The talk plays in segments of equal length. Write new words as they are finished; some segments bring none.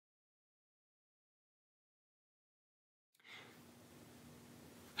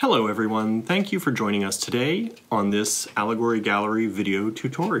Hello everyone, thank you for joining us today on this Allegory Gallery video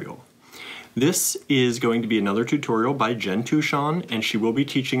tutorial. This is going to be another tutorial by Jenn Tuschong, and she will be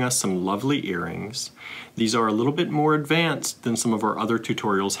teaching us some lovely earrings. These are a little bit more advanced than some of our other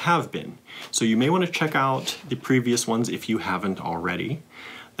tutorials have been, so you may want to check out the previous ones if you haven't already.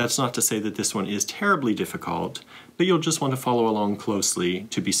 That's not to say that this one is terribly difficult, but you'll just want to follow along closely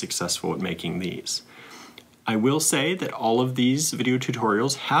to be successful at making these. I will say that all of these video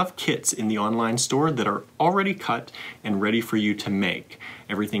tutorials have kits in the online store that are already cut and ready for you to make.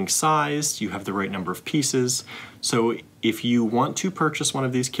 Everything's sized, you have the right number of pieces, so if you want to purchase one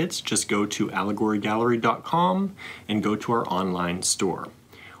of these kits, just go to allegorygallery.com and go to our online store.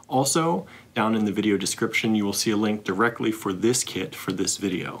 Also, down in the video description you will see a link directly for this kit for this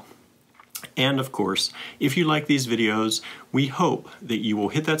video. And of course, if you like these videos, we hope that you will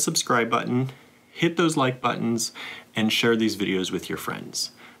hit that subscribe button, hit those like buttons, and share these videos with your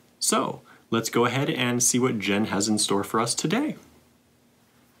friends. So, let's go ahead and see what Jenn has in store for us today.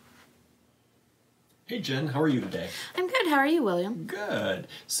 Hey Jenn, how are you today? I'm good. How are you, William? Good.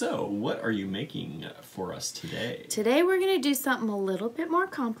 So, what are you making for us today? Today we're going to do something a little bit more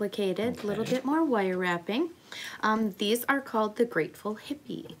complicated, a little bit more wire wrapping. These are called the Grateful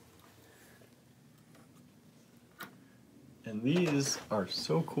Hippy. And these are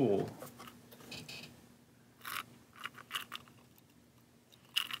so cool.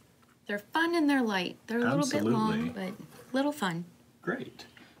 They're fun and they're light. They're a little bit long, but a little fun. Great.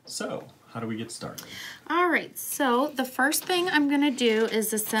 So, how do we get started? All right, so the first thing I'm going to do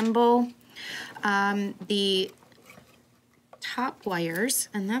is assemble the top wires,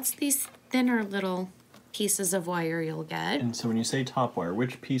 and that's these thinner little pieces of wire you'll get. And so when you say top wire,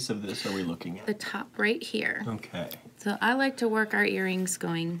 which piece of this are we looking at? The top right here. Okay. So I like to work our earrings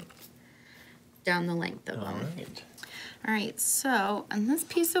going down the length of them. All right. All right, so on this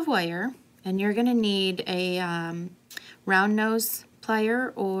piece of wire, and you're going to need a round nose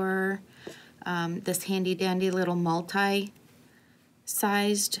plier or this handy dandy little multi-sized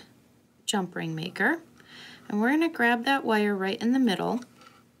jump ring maker. And we're going to grab that wire right in the middle,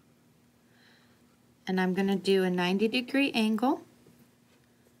 and I'm going to do a 90-degree angle.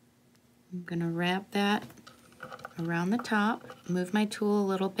 I'm going to wrap that around the top, move my tool a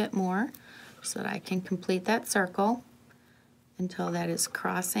little bit more so that I can complete that circle until that is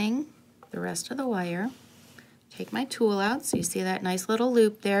crossing the rest of the wire. Take my tool out, so you see that nice little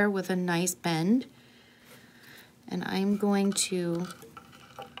loop there with a nice bend. And I'm going to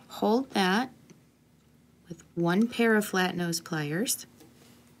hold that with one pair of flat nose pliers.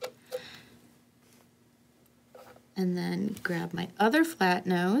 And then grab my other flat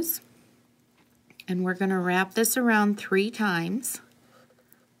nose, and we're going to wrap this around 3 times.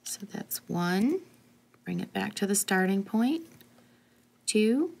 So that's 1, bring it back to the starting point,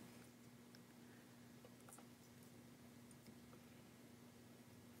 2,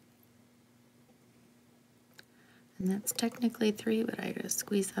 and that's technically 3, but I gotta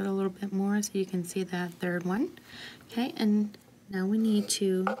squeeze that a little bit more so you can see that third one. Okay, and now we need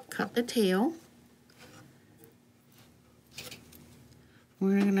to cut the tail.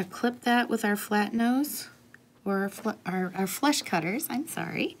 We're gonna clip that with our flat nose, or our flush cutters, I'm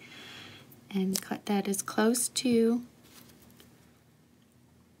sorry, and cut that as close to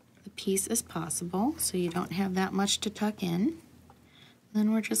the piece as possible so you don't have that much to tuck in.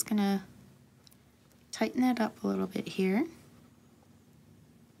 Then we're just gonna tighten that up a little bit here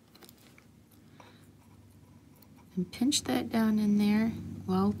and pinch that down in there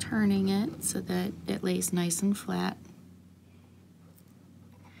while turning it so that it lays nice and flat.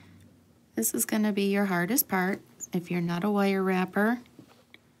 This is going to be your hardest part. If you're not a wire wrapper,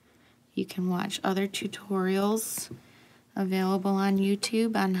 you can watch other tutorials available on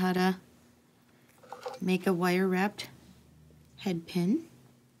YouTube on how to make a wire wrapped head pin.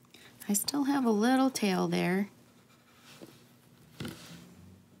 I still have a little tail there.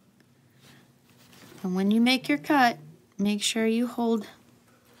 And when you make your cut, make sure you hold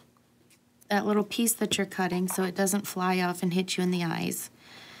that little piece that you're cutting so it doesn't fly off and hit you in the eyes.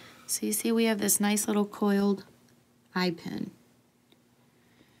 So you see we have this nice little coiled eye pin.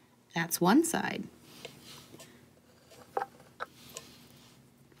 That's one side.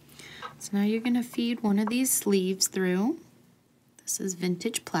 So now you're going to feed one of these sleeves through. This is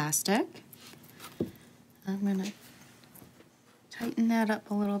vintage plastic. I'm going to tighten that up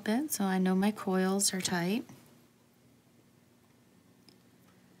a little bit so I know my coils are tight.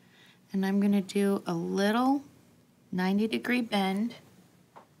 And I'm going to do a little 90-degree bend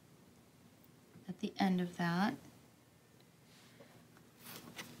at the end of that.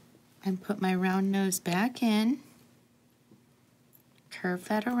 And put my round nose back in, curve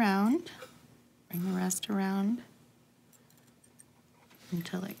that around, bring the rest around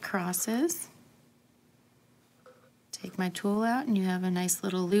until it crosses. Take my tool out and you have a nice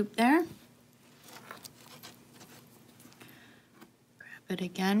little loop there. Grab it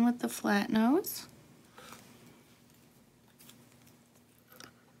again with the flat nose.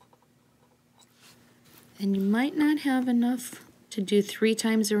 And you might not have enough to do 3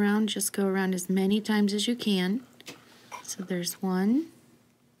 times around, just go around as many times as you can. So there's 1,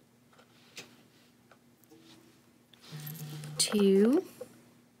 2,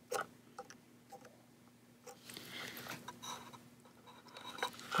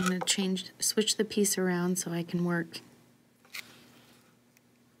 I'm going to switch the piece around so I can work.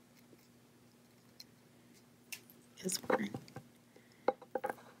 Because we're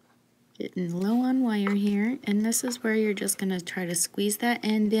getting low on wire here, and this is where you're just going to try to squeeze that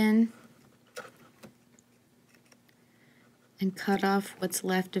end in and cut off what's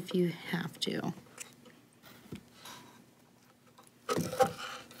left if you have to.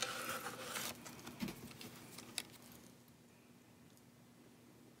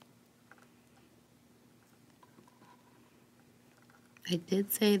 I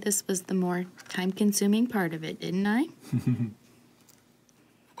did say this was the more time-consuming part of it, didn't I?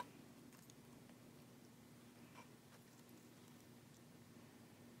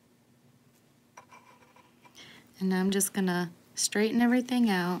 And I'm just going to straighten everything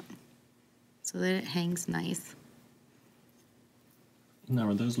out so that it hangs nice. Now,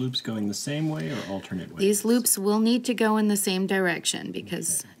 are those loops going the same way or alternate ways? These loops will need to go in the same direction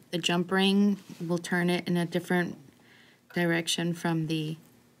because the jump ring will turn it in a different direction from the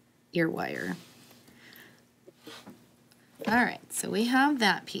ear wire. All right, so we have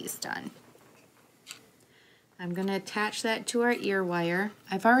that piece done. I'm going to attach that to our ear wire.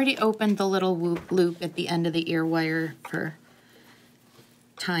 I've already opened the little loop at the end of the ear wire for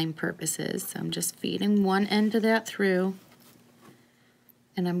time purposes. So I'm just feeding one end of that through,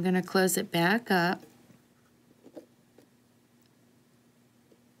 and I'm going to close it back up.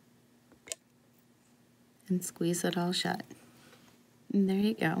 And squeeze it all shut. And there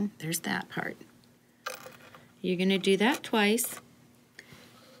you go. There's that part. You're going to do that twice.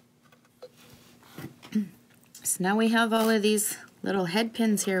 So now we have all of these little head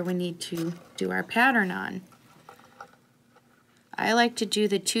pins here we need to do our pattern on. I like to do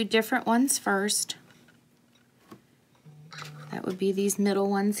the 2 different ones first. That would be these middle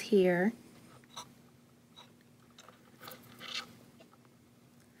ones here.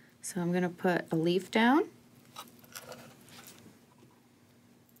 So I'm going to put a leaf down.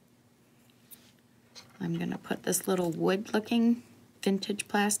 I'm going to put this little wood-looking vintage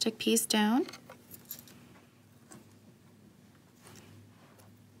plastic piece down.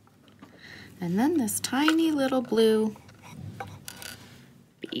 And then this tiny little blue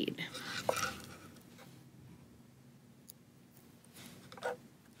bead.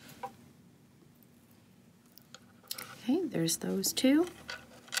 Okay, there's those 2.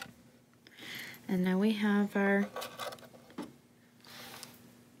 And now we have our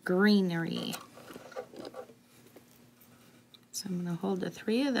greenery. So I'm going to hold the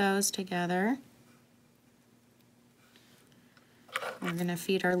 3 of those together. We're going to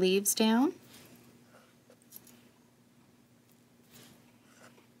feed our leaves down.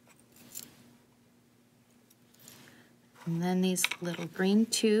 And then these little green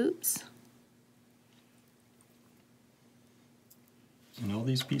tubes. And all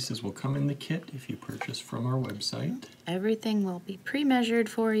these pieces will come in the kit if you purchase from our website. Everything will be pre-measured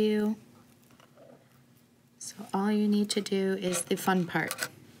for you. So all you need to do is the fun part.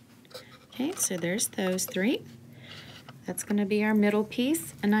 Okay, so there's those 3. That's going to be our middle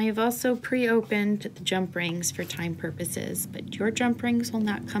piece. And I have also pre-opened the jump rings for time purposes, but your jump rings will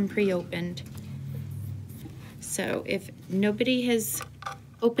not come pre-opened. So if nobody has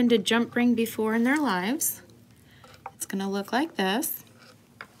opened a jump ring before in their lives, it's going to look like this.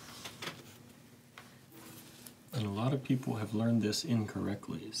 And a lot of people have learned this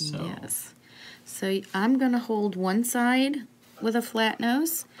incorrectly. So. Yes. So I'm going to hold one side with a flat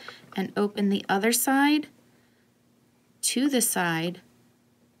nose and open the other side to the side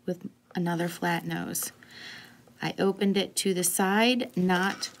with another flat nose. I opened it to the side,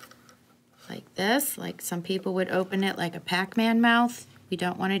 not like this, like some people would open it like a Pac-Man mouth. We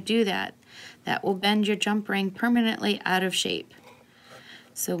don't want to do that. That will bend your jump ring permanently out of shape.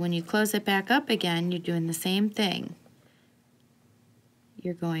 So when you close it back up again, you're doing the same thing.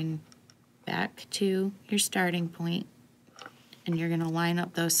 You're going back to your starting point, and you're going to line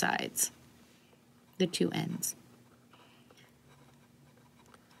up those sides, the 2 ends.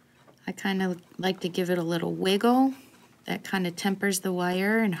 I kind of like to give it a little wiggle That kind of tempers the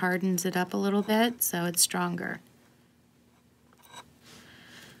wire and hardens it up a little bit so it's stronger.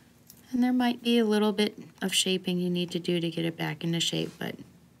 And there might be a little bit of shaping you need to do to get it back into shape, but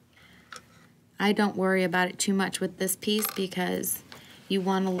I don't worry about it too much with this piece because you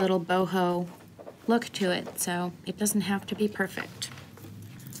want a little boho look to it, so it doesn't have to be perfect.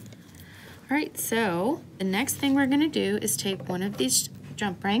 All right, so the next thing we're going to do is take one of these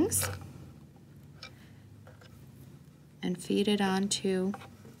jump rings and feed it onto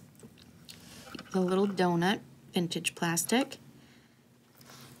the little donut vintage plastic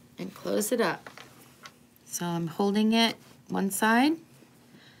and close it up. So I'm holding it one side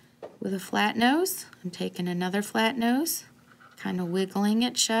with a flat nose. I'm taking another flat nose, kind of wiggling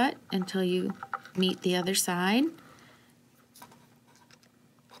it shut until you meet the other side.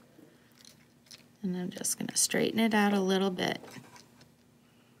 And I'm just going to straighten it out a little bit.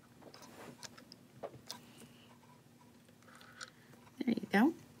 There you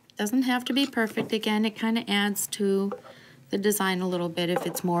go. Doesn't have to be perfect. Again, it kind of adds to the design a little bit if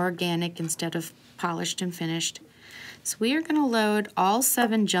it's more organic instead of polished and finished. So we are going to load all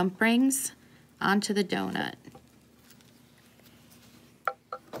 7 jump rings onto the donut.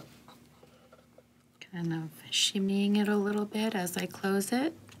 Kind of shimmying it a little bit as I close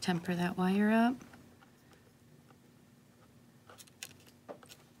it. Temper that wire up.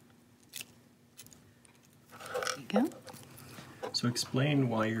 There you go. So explain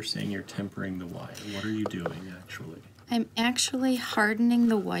why you're saying you're tempering the wire. What are you doing actually? I'm actually hardening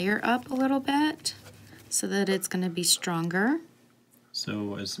the wire up a little bit so that it's going to be stronger.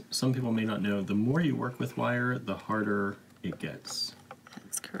 So as some people may not know, the more you work with wire, the harder it gets.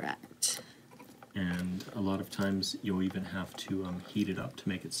 That's correct. And a lot of times you'll even have to heat it up to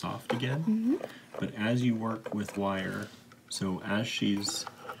make it soft again. Mm-hmm. But as you work with wire, so as she's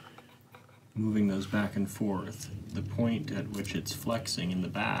moving those back and forth, the point at which it's flexing in the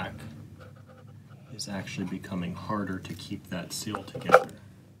back is actually becoming harder to keep that seal together.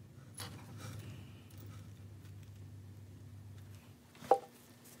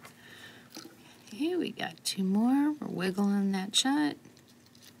 Okay, we got 2 more. We're wiggling that shut.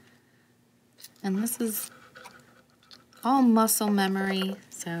 And this is all muscle memory,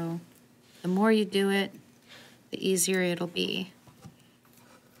 so the more you do it, the easier it'll be.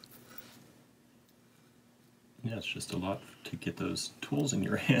 Yeah, it's just a lot to get those tools in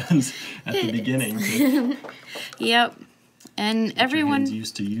your hands at the beginning. Yep. And everyone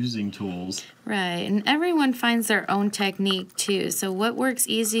used to using tools. Right, and everyone finds their own technique too. So what works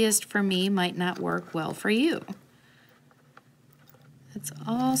easiest for me might not work well for you. It's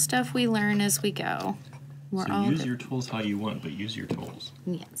all stuff we learn as we go. So use your tools how you want, but use your tools.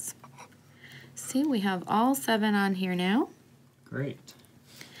 Yes. See, we have all 7 on here now. Great.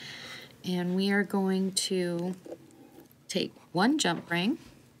 And we are going to take 1 jump ring.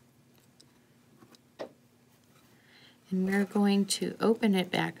 And we're going to open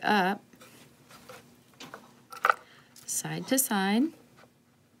it back up, side to side,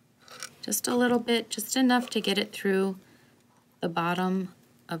 just a little bit, just enough to get it through the bottom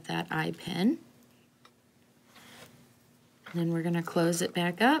of that eye pin. And then we're going to close it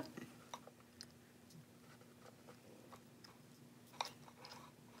back up.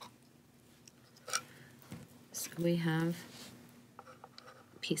 So we have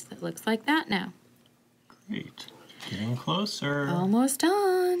a piece that looks like that now. Great. Getting closer. Almost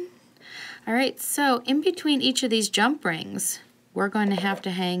done. All right, so in between each of these jump rings, we're going to have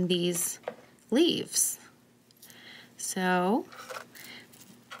to hang these leaves. So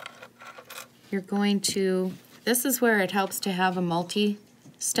you're going to, this is where it helps to have a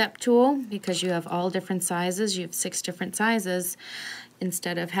multi-step tool because you have all different sizes. You have 6 different sizes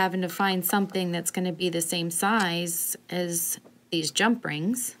instead of having to find something that's going to be the same size as these jump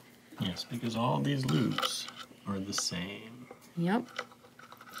rings. Yes, because all these loops are the same. Yep.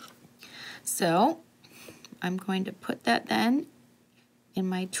 So I'm going to put that then in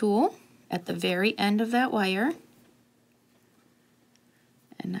my tool at the very end of that wire.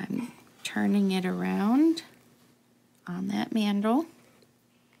 And I'm turning it around on that mandrel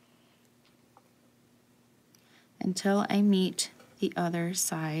until I meet the other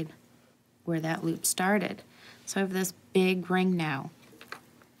side where that loop started. So I have this big ring now.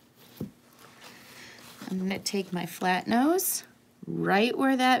 I'm going to take my flat nose right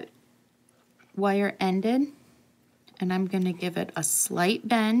where that wire ended, and I'm going to give it a slight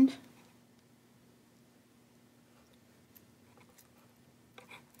bend.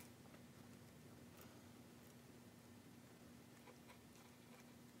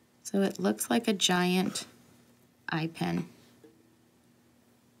 So it looks like a giant eye pin.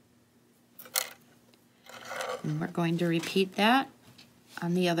 And we're going to repeat that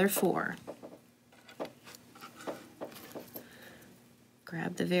on the other 4.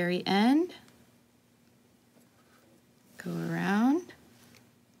 Grab the very end, go around,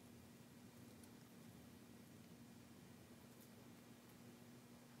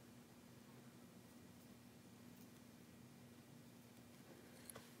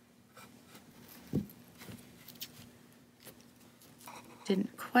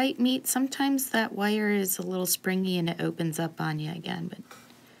 didn't quite meet. Sometimes that wire is a little springy and it opens up on you again, but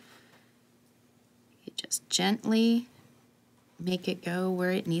you just gently make it go where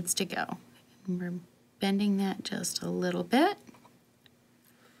it needs to go. And we're bending that just a little bit.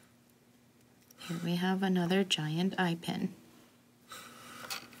 Here we have another giant eye pin.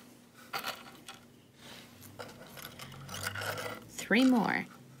 Three more.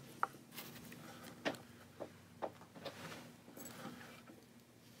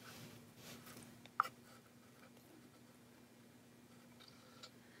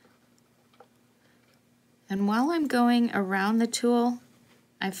 And while I'm going around the tool,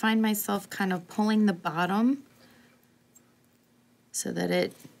 I find myself kind of pulling the bottom so that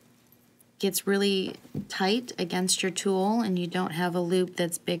it gets really tight against your tool and you don't have a loop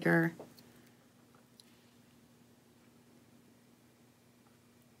that's bigger.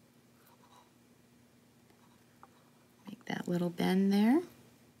 Make that little bend there.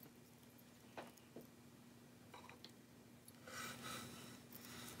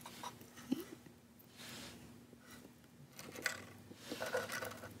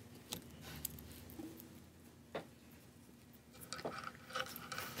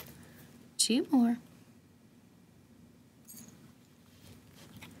 Two more.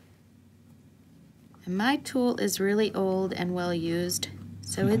 And my tool is really old and well used,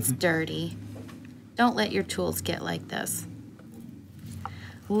 so it's dirty. Don't let your tools get like this.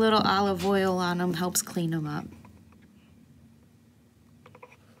 A little olive oil on them helps clean them up.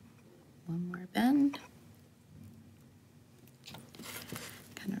 One more bend.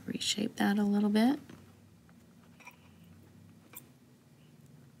 Kind of reshape that a little bit.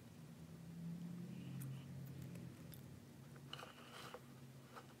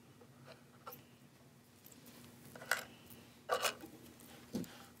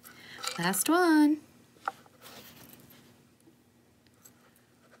 Last one.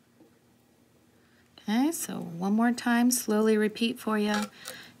 Okay, so one more time, slowly repeat for you.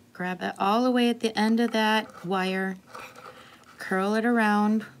 Grab it all the way at the end of that wire, curl it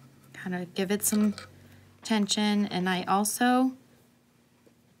around, kind of give it some tension, and I also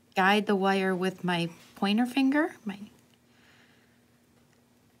guide the wire with my pointer finger,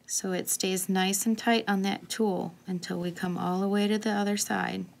 so it stays nice and tight on that tool until we come all the way to the other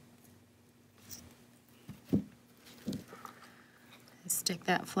side. Stick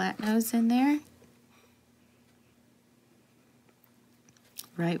that flat nose in there,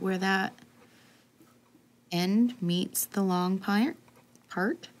 right where that end meets the long part.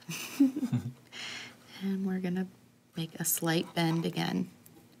 And we're gonna make a slight bend again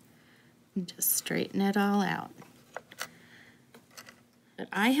and just straighten it all out. But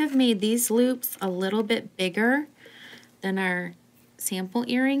I have made these loops a little bit bigger than our sample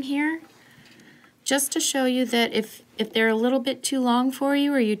earring here, just to show you that if they're a little bit too long for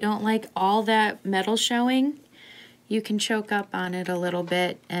you or you don't like all that metal showing, you can choke up on it a little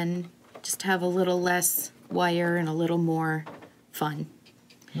bit and just have a little less wire and a little more fun.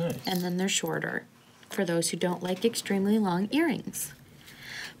 Nice. And then they're shorter for those who don't like extremely long earrings.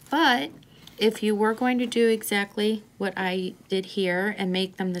 But if you were going to do exactly what I did here and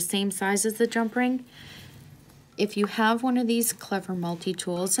make them the same size as the jump ring, if you have one of these clever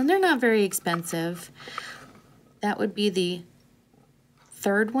multi-tools, and they're not very expensive, that would be the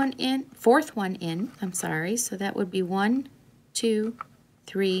fourth one in, I'm sorry, so that would be 1, 2,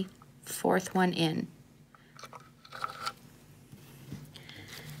 3, fourth one in.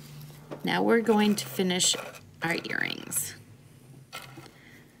 Now we're going to finish our earrings.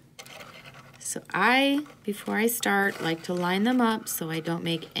 So before I start, like to line them up so I don't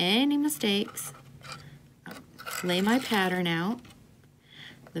make any mistakes. Lay my pattern out.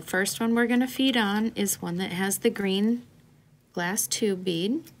 The first one we're going to feed on is one that has the green glass tube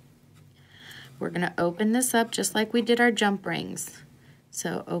bead. We're going to open this up just like we did our jump rings.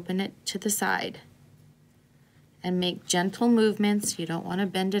 So open it to the side and make gentle movements. You don't want to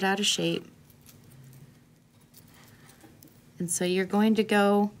bend it out of shape. And so you're going to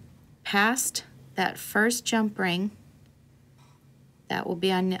go past that first jump ring. That will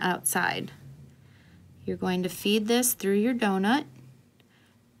be on the outside. You're going to feed this through your donut.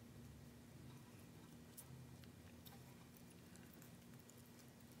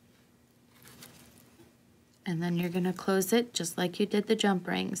 and then you're going to close it just like you did the jump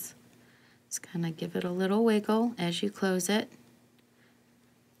rings. Just kind of give it a little wiggle as you close it.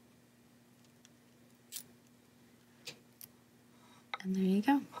 And there you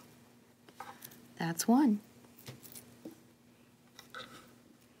go. That's one.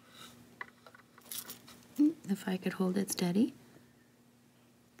 If I could hold it steady.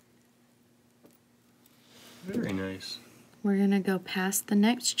 Very nice. We're going to go past the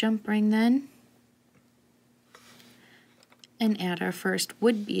next jump ring then and add our first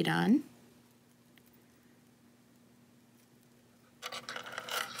wood bead on.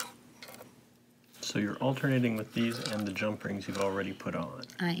 So you're alternating with these and the jump rings you've already put on.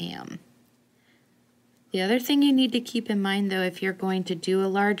 I am. The other thing you need to keep in mind though, if you're going to do a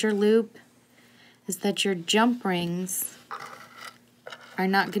larger loop, is that your jump rings are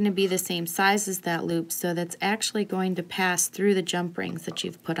not going to be the same size as that loop, so that's actually going to pass through the jump rings that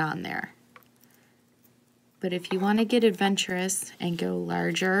you've put on there. But if you want to get adventurous and go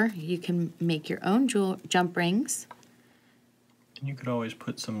larger, you can make your own jump rings. And you could always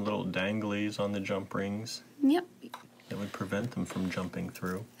put some little danglies on the jump rings. Yep. That would prevent them from jumping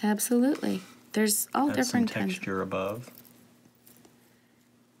through. Absolutely. There's all Add different some texture above.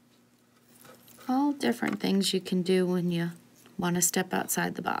 All different things you can do when you want to step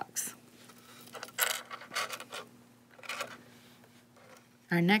outside the box.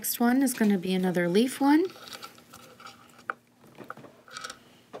 Our next one is going to be another leaf one.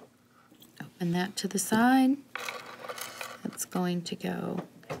 Open that to the side. That's going to go.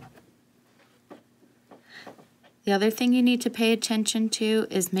 The other thing you need to pay attention to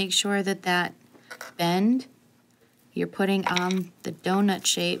is make sure that that bend you're putting on the donut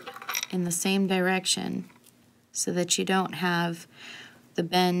shape in the same direction so that you don't have the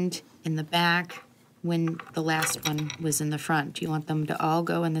bend in the back when the last one was in the front. You want them to all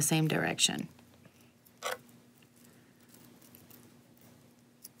go in the same direction.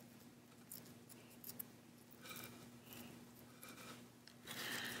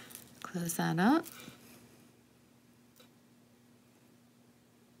 Close that up.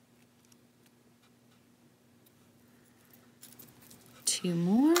 Two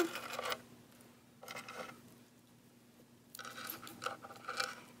more.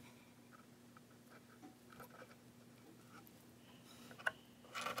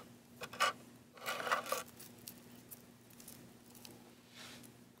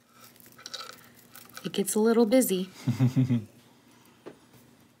 It gets a little busy.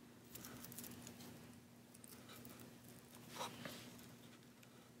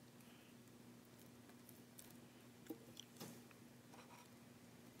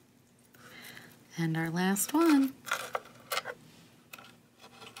 And our last one.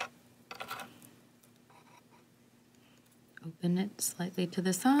 Open it slightly to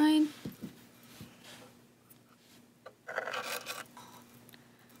the side.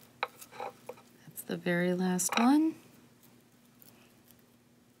 That's the very last one.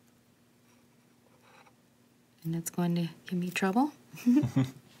 And it's going to give me trouble.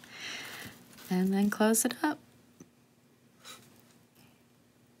 And then close it up.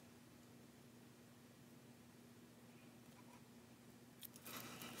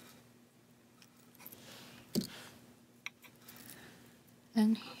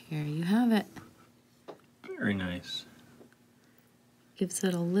 And here you have it. Very nice. Gives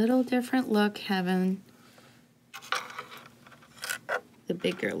it a little different look having the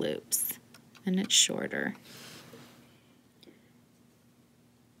bigger loops, and it's shorter.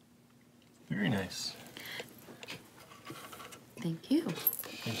 Very nice. Thank you.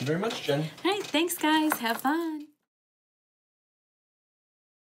 Thank you very much, Jen. All right, thanks guys. Have fun.